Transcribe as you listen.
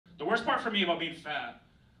The worst part for me about being fat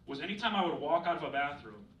was anytime I would walk out of a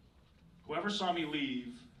bathroom, whoever saw me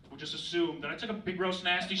leave would just assume that I took a big, gross,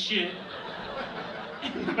 nasty shit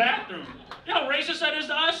in the bathroom. You know how racist that is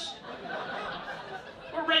to us?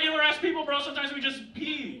 We're regular-ass people, bro. Sometimes we just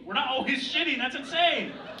pee. We're not always shitting. That's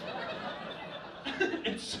insane.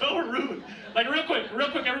 It's so rude. Like, real quick,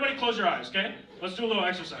 everybody close your eyes, okay? Let's do a little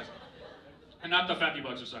exercise. And not the fat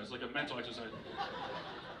people exercise, like a mental exercise.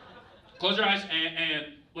 Close your eyes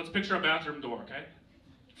and let's picture a bathroom door, okay?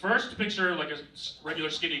 First, picture like a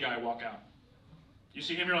regular skinny guy walk out. You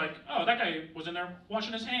see him, you're like, oh, that guy was in there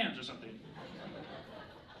washing his hands or something.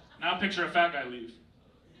 Now picture a fat guy leave.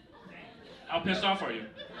 How pissed off are you?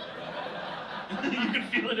 You can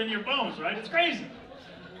feel it in your bones, right? It's crazy.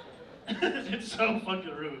 It's so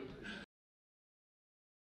fucking rude.